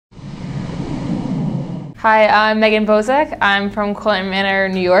Hi, I'm Megan Bozek. I'm from Clinton Manor,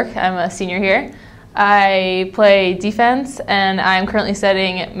 New York. I'm a senior here. I play defense and I'm currently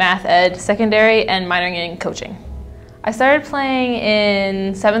studying math ed secondary and minoring in coaching. I started playing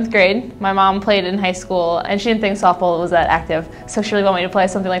in 7th grade. My mom played in high school and she didn't think softball was that active, so she really wanted me to play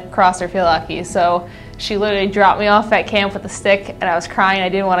something like lacrosse or field hockey. So she literally dropped me off at camp with a stick and I was crying, I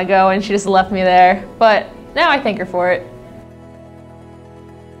didn't want to go, and she just left me there. But now I thank her for it.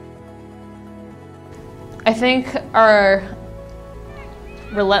 I think our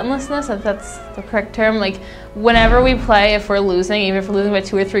relentlessness, if that's the correct term, like whenever we play, if we're losing, even if we're losing by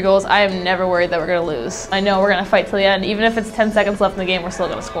 2 or 3 goals, I am never worried that we're gonna lose. I know we're gonna fight till the end. Even if it's 10 seconds left in the game, we're still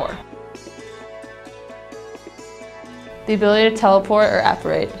gonna score. The ability to teleport or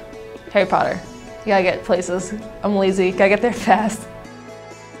apparate. Harry Potter. You gotta get places. I'm lazy, gotta get there fast.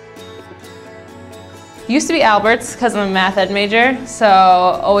 Used to be Albert's because I'm a math ed major, so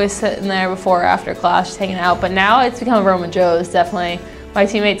always sitting there before or after class just hanging out, but now it's become Roman Joe's, definitely. My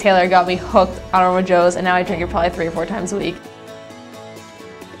teammate Taylor got me hooked on Roman Joe's and now I drink it probably 3 or 4 times a week.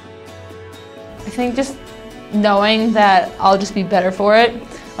 I think just knowing that I'll just be better for it.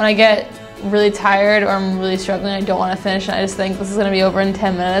 When I get really tired or I'm really struggling, I don't want to finish, and I just think this is going to be over in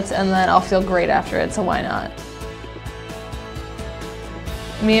 10 minutes and then I'll feel great after it, so why not?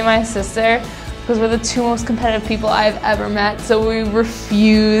 Me and my sister, because we're the 2 most competitive people I've ever met, so we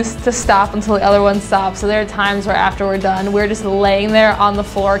refuse to stop until the other one stops. So there are times where after we're done, we're just laying there on the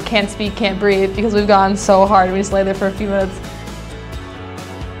floor, can't speak, can't breathe, because we've gone so hard and we just lay there for a few minutes.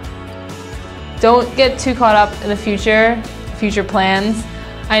 Don't get too caught up in the future plans.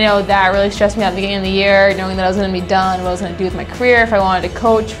 I know that really stressed me out at the beginning of the year, knowing that I was going to be done, what I was going to do with my career, if I wanted to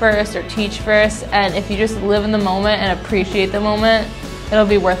coach first or teach first, and if you just live in the moment and appreciate the moment, it'll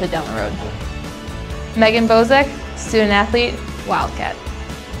be worth it down the road. Megan Bozek, student athlete, Wildcat.